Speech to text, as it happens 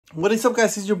What is up,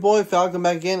 guys? It's your boy Falcon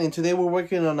back again, and today we're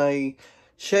working on a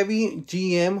Chevy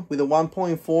GM with a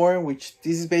 1.4, which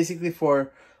this is basically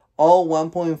for all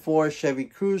 1.4 Chevy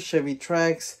Cruze, Chevy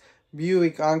Trax,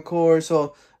 Buick Encore.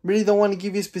 So really don't want to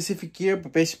give you specific gear,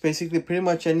 but basically pretty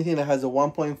much anything that has a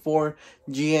 1.4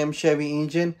 GM Chevy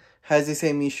engine has the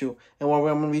same issue. And what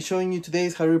I'm going to be showing you today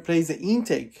is how to replace the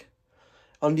intake.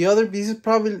 On the other, this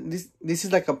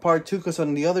is like a part 2, because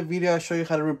on the other video I show you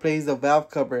how to replace the valve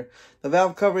cover. The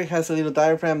valve cover has a little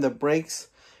diaphragm that breaks,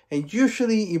 and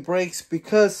usually it breaks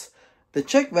because the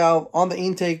check valve on the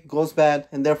intake goes bad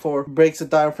and therefore breaks the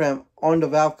diaphragm on the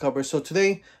valve cover. So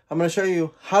today I'm going to show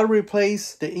you how to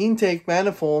replace the intake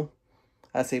manifold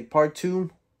as a part 2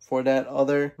 for that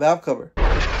other valve cover.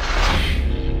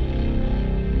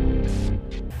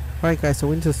 Alright guys, so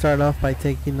we need to start off by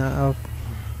taking off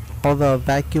all the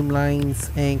vacuum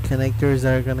lines and connectors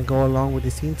that are going to go along with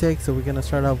this intake. So we're going to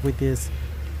start off with this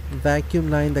vacuum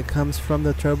line that comes from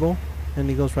the turbo, and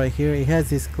it goes right here. It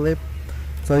has this clip,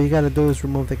 so all you got to do is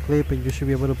remove the clip and you should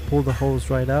be able to pull the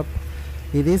hose right up.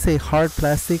 It is a hard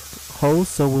plastic hose,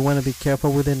 so we want to be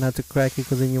careful with it not to crack it,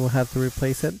 because then you will have to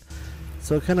replace it.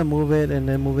 So kind of move it and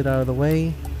then move it out of the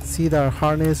way. See our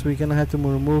harness, we're going to have to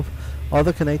remove all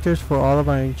the connectors for all of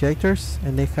our injectors,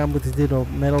 and they come with this little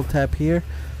metal tab here.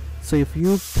 So if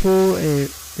you pull a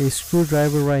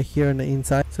screwdriver right here on the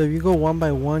inside, so if you go one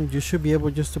by one, you should be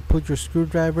able just to put your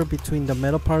screwdriver between the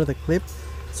metal part of the clip,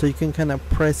 so you can kind of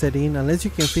press it in, unless you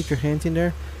can fit your hand in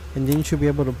there, and then you should be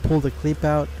able to pull the clip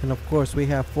out. And of course we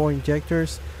have 4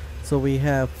 injectors, so we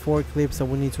have 4 clips that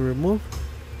we need to remove.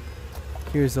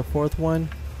 Here's the 4th one,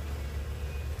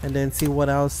 and then see what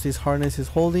else this harness is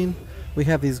holding. We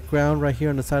have this ground right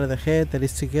here on the side of the head that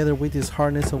is together with this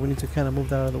harness, so we need to kind of move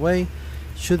that out of the way.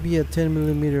 Should be a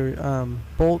 10mm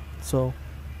bolt, so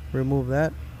remove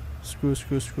that. Screw.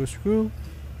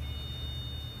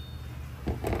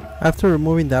 After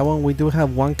removing that one, we do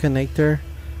have one connector.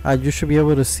 You should be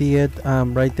able to see it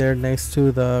right there next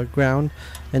to the ground,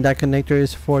 and that connector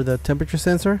is for the temperature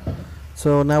sensor.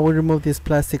 So now we remove these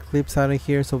plastic clips out of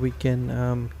here so we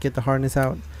can get the harness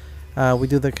out. We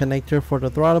do the connector for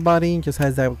the throttle body. Just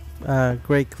has that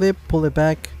gray clip. Pull it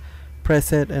back,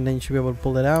 press it, and then you should be able to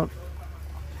pull it out.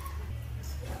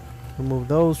 Remove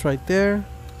those right there,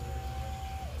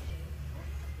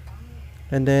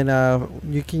 and then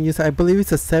you can use, I believe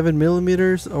it's a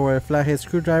 7mm or a flathead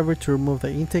screwdriver to remove the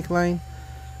intake line.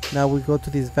 Now we go to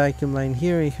this vacuum line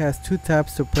here. It has 2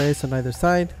 tabs to press on either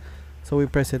side, so we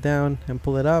press it down and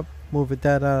pull it up, move it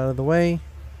that out of the way.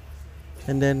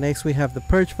 And then next we have the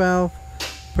purge valve.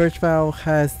 Purge valve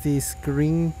has this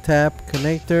green tab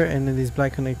connector and then this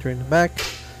black connector in the back.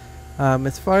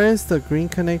 As far as the green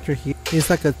connector here,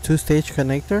 it's like a 2-stage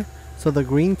connector. So the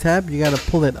green tab, you gotta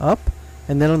pull it up,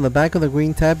 and then on the back of the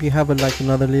green tab you have like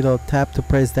another little tab to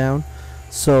press down.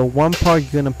 So one part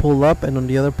you're gonna pull up, and on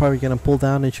the other part you're gonna pull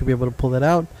down, and you should be able to pull it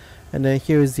out. And then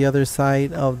here is the other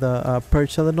side of the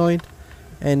purge solenoid,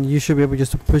 and you should be able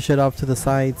just to push it off to the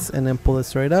sides and then pull it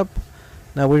straight up.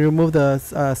 Now we remove the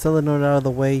solenoid out of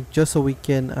the way just so we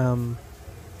can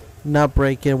not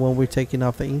break it when we're taking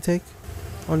off the intake.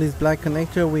 On this black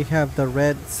connector we have the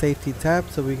red safety tab,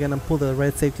 so we're gonna pull the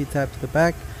red safety tab to the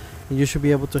back, and you should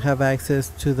be able to have access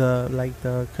to the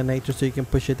connector so you can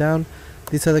push it down.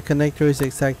 This other connector is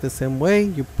exactly the same way.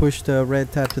 You push the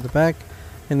red tab to the back,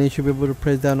 and then you should be able to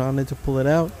press down on it to pull it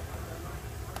out.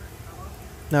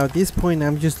 Now at this point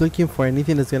I'm just looking for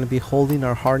anything that's gonna be holding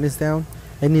our harness down.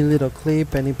 Any little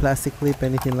clip, any plastic clip,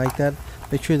 anything like that.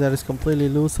 Make sure that it's completely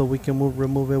loose so we can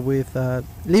remove it with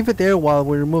leave it there while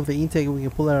we remove the intake. We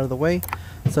can pull it out of the way.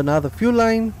 So now the fuel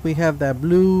line, we have that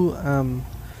blue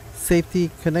safety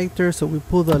connector, so we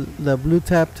pull the blue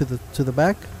tab to the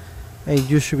back, and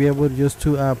you should be able to just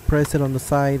to press it on the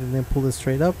side and then pull it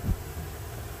straight up.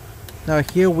 Now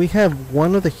here we have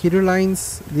one of the heater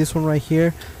lines. This one right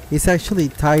here is actually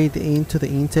tied into the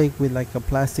intake with like a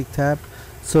plastic tab.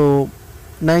 So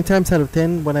 9 times out of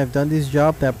 10 when I've done this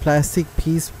job, that plastic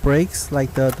piece breaks,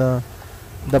 like the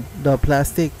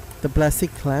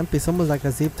plastic clamp is almost like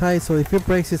a zip tie. So if it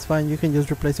breaks, it's fine, you can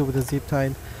just replace it with a zip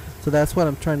tie. So that's what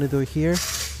I'm trying to do here.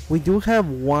 We do have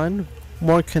one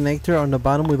more connector on the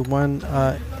bottom with one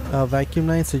vacuum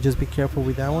line, so just be careful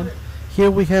with that one.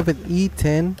 Here we have an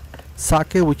E10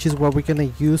 socket, which is what we're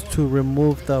gonna use to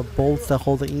remove the bolts that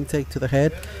hold the intake to the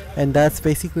head, and that's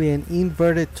basically an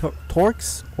inverted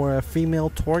Torx or a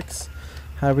female Torx,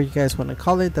 however you guys want to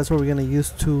call it. That's what we're gonna use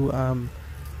to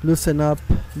loosen up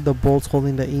the bolts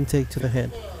holding the intake to the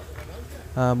head.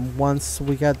 Once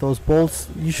we got those bolts,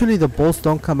 usually the bolts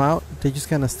don't come out, they just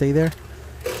kind of stay there.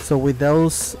 So with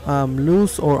those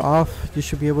loose or off, you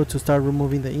should be able to start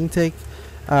removing the intake.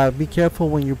 Be careful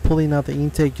when you're pulling out the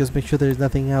intake, just make sure there's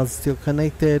nothing else still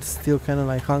connected, still kind of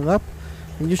like hung up,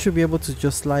 and you should be able to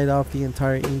just slide off the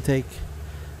entire intake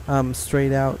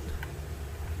straight out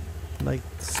like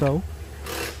so.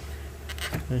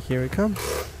 And here it comes.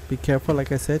 Be careful,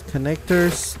 like I said,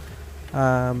 connectors,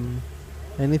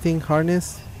 anything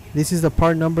harness. This is the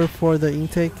part number for the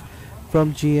intake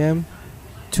from GM,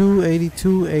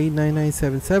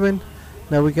 282-89977.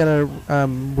 Now we gotta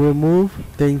remove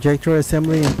the injector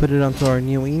assembly and put it onto our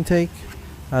new intake.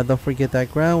 Don't forget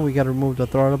that ground. We gotta remove the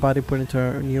throttle body, put it into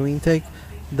our new intake.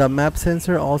 The map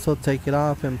sensor, also take it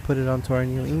off and put it onto our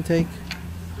new intake.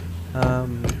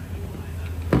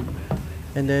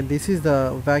 And then this is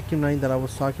the vacuum line that I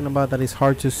was talking about that is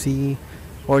hard to see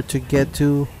or to get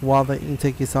to while the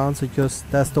intake is on. So just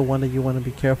that's the one that you want to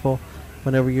be careful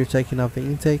whenever you're taking off the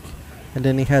intake. And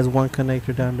then it has one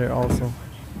connector down there also.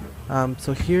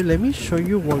 So here, let me show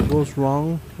you what goes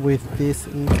wrong with this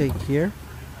intake here.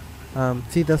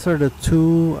 See, those are the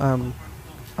two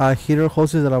heater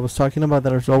hoses that I was talking about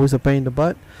that are always a pain in the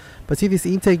butt. But see this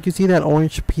intake, you see that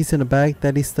orange piece in the back?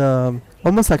 That is the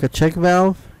almost like a check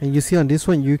valve, and you see on this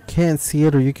one you can't see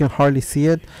it or you can hardly see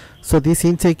it. So this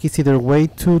intake is either way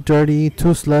too dirty,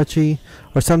 too sludgy,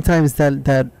 or sometimes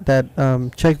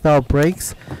that check valve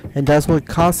breaks, and that's what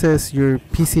causes your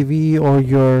PCV or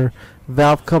your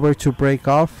valve cover to break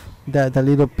off. That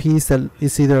little piece that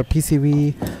is either a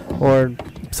PCV or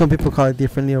some people call it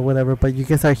differently or whatever, but you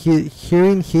can start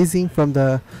hearing hissing from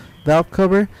the valve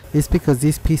cover. Is because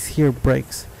this piece here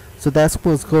breaks. So that's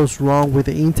what goes wrong with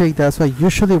the intake. That's why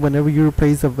usually whenever you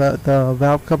replace the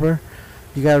valve cover,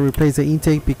 you gotta replace the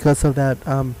intake because of that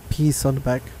piece on the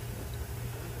back.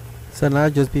 So now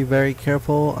just be very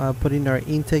careful putting our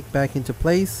intake back into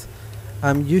place.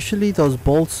 Usually those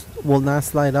bolts will not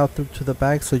slide out through to the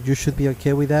back, so you should be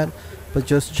okay with that. But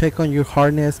just check on your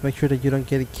harness, make sure that you don't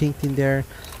get it kinked in there,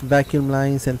 vacuum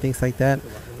lines and things like that.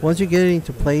 Once you get it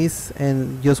into place,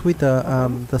 and just with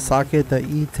the socket, the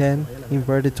E10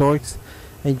 inverted Torx,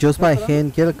 and just by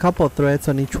hand get a couple of threads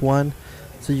on each one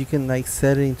so you can like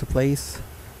set it into place.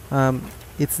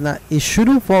 It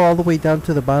shouldn't fall all the way down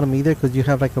to the bottom either, because you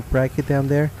have like a bracket down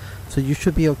there, so you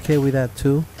should be okay with that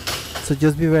too. So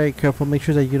just be very careful, make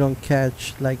sure that you don't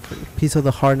catch like a piece of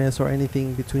the harness or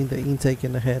anything between the intake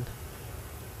and the head.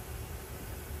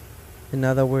 And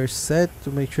now that we're set, to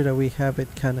make sure that we have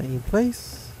it kind of in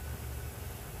place.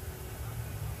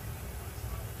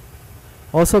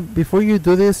 Also, before you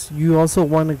do this, you also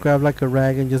want to grab like a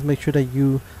rag and just make sure that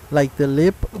you, like the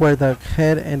lip where the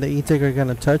head and the intake are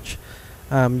gonna touch,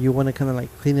 you want to kind of like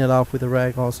clean it off with a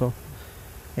rag also.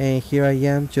 And here I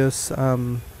am just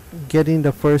getting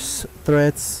the first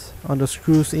threads on the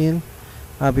screws in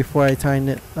before I tighten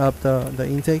it up the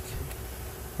intake.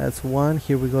 That's one.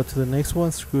 Here we go to the next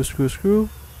one. Screw, screw, screw.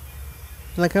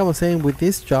 Like I was saying, with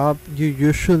this job you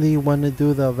usually want to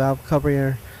do the valve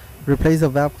cover, replace the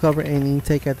valve cover and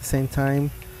intake at the same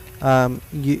time.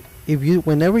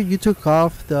 Whenever you took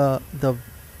off the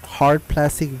hard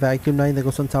plastic vacuum line that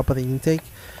goes on top of the intake,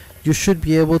 you should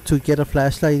be able to get a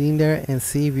flashlight in there and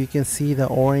see if you can see the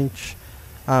orange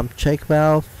check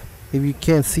valve. If you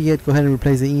can't see it, go ahead and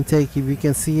replace the intake. If you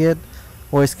can see it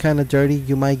or it's kind of dirty,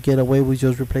 you might get away with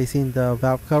just replacing the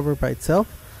valve cover by itself.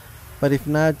 But if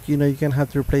not, you know, you're gonna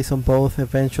have to replace them both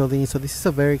eventually. So this is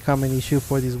a very common issue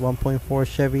for these 1.4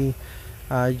 Chevy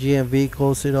GM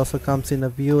vehicles. It also comes in a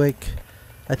Buick.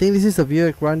 I think this is a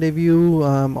Buick Rendezvous,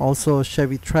 also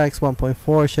Chevy Trax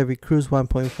 1.4, Chevy Cruze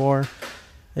 1.4.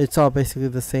 It's all basically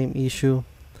the same issue.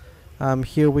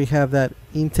 Here we have that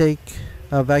intake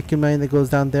vacuum line that goes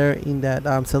down there in that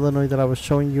solenoid that I was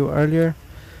showing you earlier.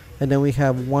 And then we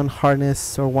have one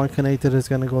harness or one connector that's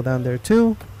going to go down there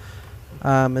too.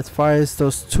 As far as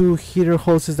those two heater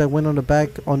hoses that went on the back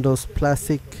on those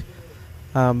plastic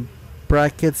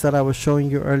brackets that I was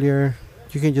showing you earlier,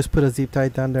 you can just put a zip tie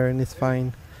down there and it's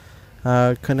fine.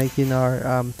 Connecting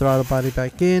our throttle body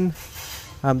back in.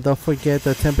 Don't forget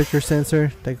the temperature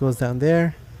sensor that goes down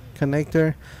there.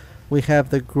 Connector. We have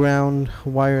the ground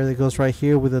wire that goes right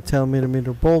here with a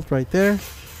 10mm bolt right there.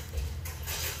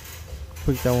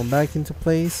 Put that one back into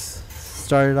place.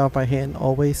 Start it off by hand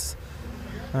always.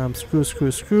 Screw,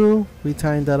 screw, screw. We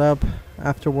tighten that up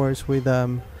afterwards with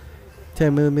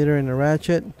 10mm and a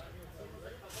ratchet.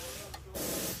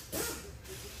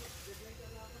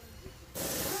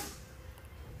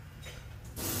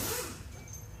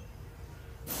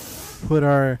 Put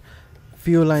our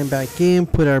fuel line back in.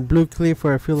 Put our blue clip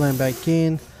for our fuel line back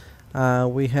in.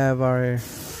 We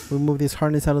move this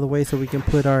harness out of the way so we can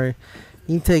put our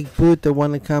intake boot, the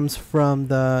one that comes from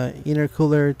the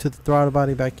intercooler to the throttle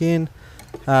body back in.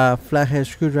 Flathead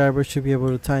screwdriver should be able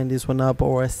to tighten this one up,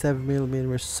 or a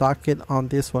 7mm socket on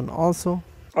this one also.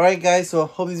 Alright guys, so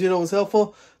hope this video was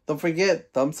helpful. Don't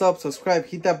forget, thumbs up, subscribe,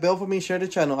 hit that bell for me, share the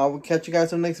channel. I will catch you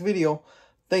guys on the next video.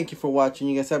 Thank you for watching.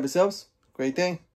 You guys have yourselves a great day.